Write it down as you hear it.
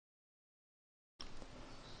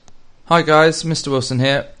Hi guys, Mr. Wilson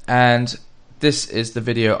here, and this is the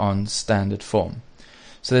video on standard form.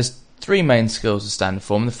 So there's three main skills of standard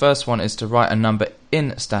form. The first one is to write a number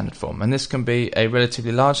in standard form, and this can be a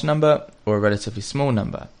relatively large number or a relatively small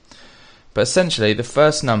number. But essentially the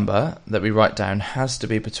first number that we write down has to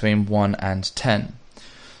be between 1 and 10.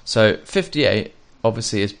 So 58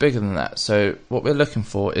 obviously is bigger than that, so what we're looking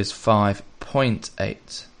for is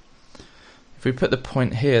 5.8. If we put the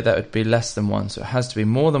point here, that would be less than 1, so it has to be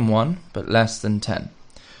more than 1 but less than 10.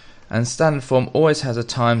 And standard form always has a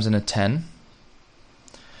times and a 10.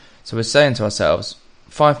 So we're saying to ourselves,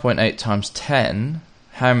 5.8 times 10,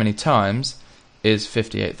 how many times is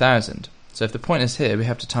 58,000? So if the point is here, we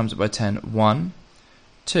have to times it by 10 1,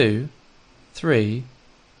 2, 3,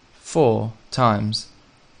 4 times.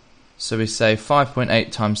 So we say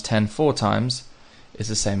 5.8 times 10 4 times is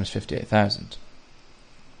the same as 58,000.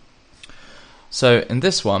 So in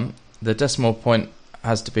this one, the decimal point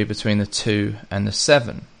has to be between the 2 and the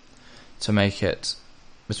 7 to make it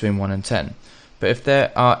between 1 and 10. But if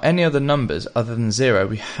there are any other numbers other than 0,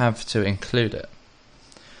 we have to include it.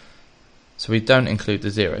 So we don't include the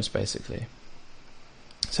zeros basically.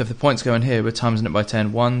 So if the point's going here, we're timesing it by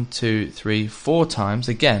 10 1, 2, 3, 4 times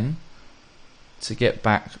again to get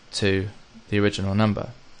back to the original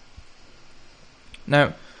number.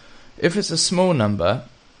 Now, if it's a small number,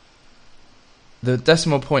 the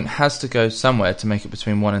decimal point has to go somewhere to make it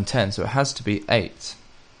between 1 and 10, so it has to be 8.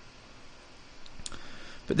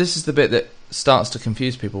 But this is the bit that starts to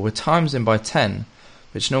confuse people. We're timesing by 10,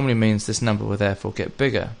 which normally means this number will therefore get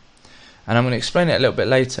bigger. And I'm going to explain it a little bit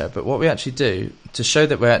later, but what we actually do, to show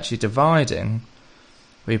that we're actually dividing,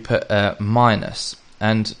 we put a minus.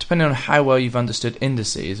 And depending on how well you've understood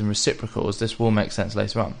indices and reciprocals, this will make sense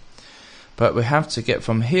later on. But we have to get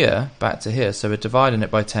from here back to here, so we're dividing it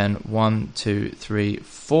by 10 1, 2, 3,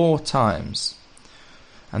 4 times.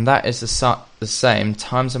 And that is the same,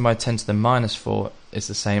 timesing by 10 to the minus 4 is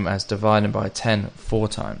the same as dividing by 10 4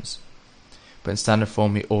 times. But in standard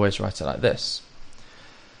form we always write it like this.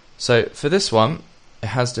 So for this one, it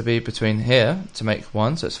has to be between here to make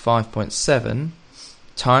 1, so it's 5.7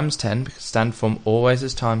 times 10, because standard form always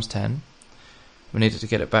is times 10. We needed to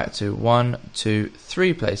get it back to 1, 2,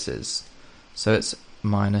 3 places. So it's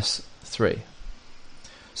minus 3.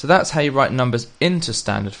 So that's how you write numbers into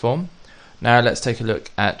standard form. Now let's take a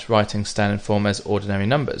look at writing standard form as ordinary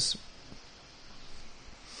numbers.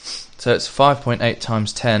 So it's 5.8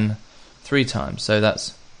 times 10 3 times. So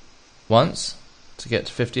that's once to get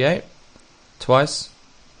to 58, twice,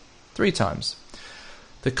 3 times.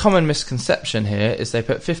 The common misconception here is they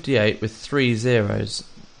put 58 with 3 zeros,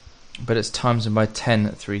 but it's timesing by 10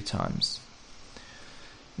 3 times.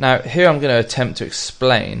 Now here I'm going to attempt to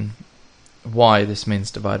explain why this means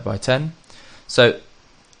divide by 10. So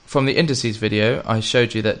from the indices video I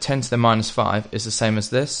showed you that 10 to the minus 5 is the same as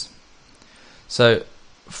this. So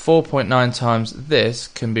 4.9 times this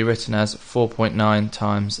can be written as 4.9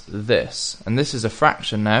 times this. And this is a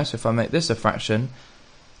fraction now, so if I make this a fraction,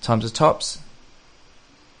 times the tops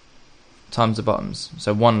times the bottoms.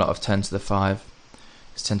 So 1 lot of 10 to the 5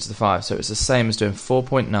 is 10 to the 5. So it's the same as doing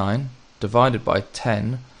 4.9 divided by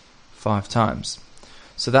 10 5 times.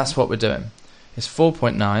 So that's what we're doing. It's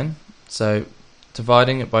 4.9, so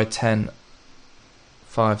dividing it by 10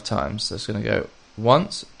 5 times. So it's going to go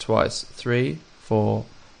once, twice, 3, 4,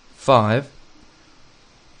 5.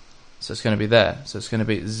 So it's going to be there. So it's going to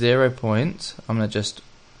be 0. I'm going to just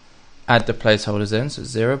add the placeholders in. So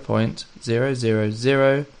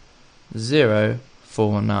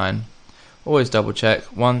 0.0000049. Always double check.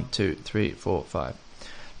 1, 2, 3, 4, 5.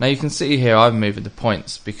 Now you can see here I've moved the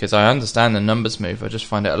points because I understand the numbers move. I just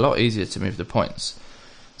find it a lot easier to move the points.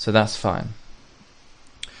 So that's fine.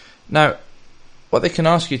 Now what they can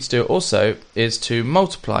ask you to do also is to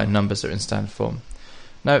multiply numbers that are in standard form.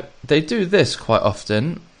 Now they do this quite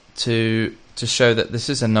often to show that this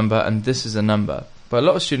is a number and this is a number. But a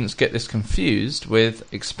lot of students get this confused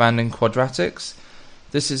with expanding quadratics.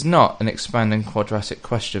 This is not an expanding quadratic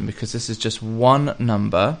question because this is just one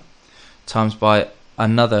number times by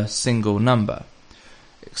another single number.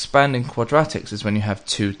 Expanding quadratics is when you have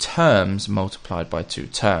two terms multiplied by two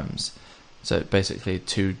terms. So basically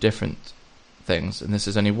two different things. And this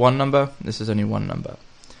is only one number, this is only one number.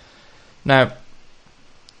 Now,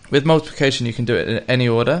 with multiplication you can do it in any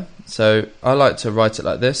order. So I like to write it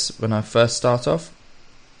like this when I first start off.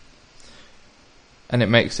 And it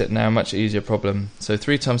makes it now a much easier problem. So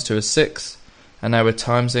 3 times 2 is 6. And now we're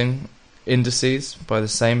timesing indices by the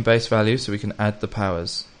same base value so we can add the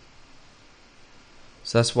powers.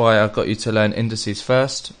 So that's why I've got you to learn indices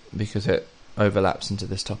first, because it overlaps into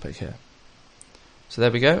this topic here. So there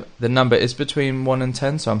we go. The number is between 1 and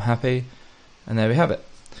 10, so I'm happy. And there we have it.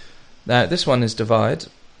 Now this one is divide.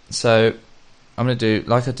 So I'm going to do,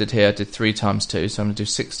 like I did here, I did 3 times 2. So I'm going to do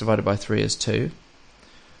 6 divided by 3 is 2.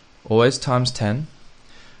 Always times 10.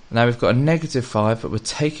 Now we've got a negative 5, but we're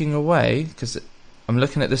taking away, because I'm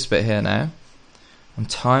looking at this bit here now. I'm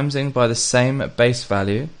timesing by the same base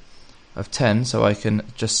value of 10, so I can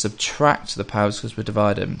just subtract the powers because we're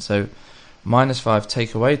dividing. So minus 5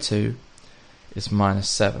 take away 2 is minus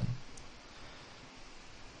 7.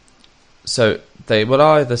 So they will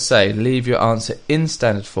either say leave your answer in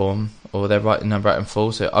standard form, or they're writing number out in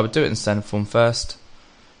full. So I would do it in standard form first,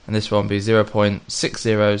 and this one would be 0.6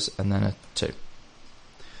 zeros and then a 2.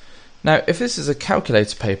 Now if this is a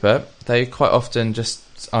calculator paper, they quite often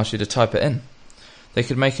just ask you to type it in. They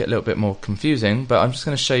could make it a little bit more confusing, but I'm just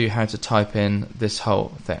going to show you how to type in this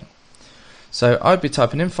whole thing. So I'd be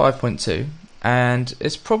typing in 5.2, and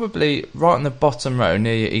it's probably right on the bottom row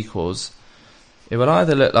near your equals. It will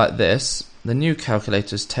either look like this. The new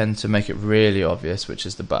calculators tend to make it really obvious, which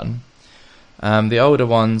is the button. The older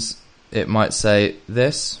ones, it might say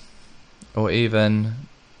this, or even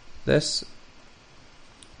this.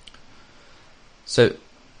 So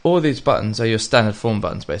all these buttons are your standard form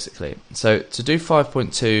buttons, basically. So to do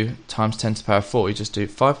 5.2 times 10 to the power 4, you just do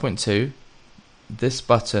 5.2, this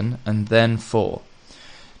button, and then 4.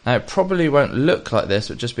 Now it probably won't look like this,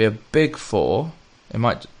 it would just be a big 4. It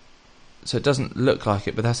might, so it doesn't look like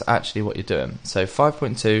it, but that's actually what you're doing. So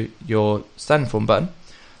 5.2, your standard form button,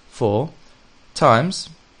 4 times,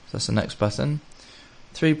 so that's the next button,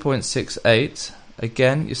 3.68,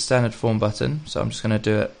 again your standard form button. So I'm just going to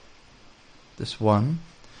do it this one.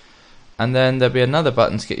 And then there'll be another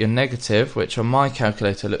button to get your negative, which on my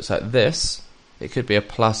calculator looks like this. It could be a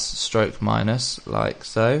plus stroke minus, like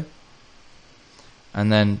so.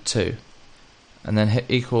 And then 2. And then hit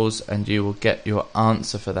equals, and you will get your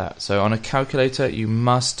answer for that. So on a calculator, you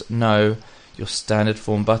must know your standard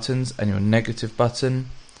form buttons and your negative button.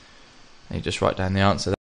 And you just write down the answer.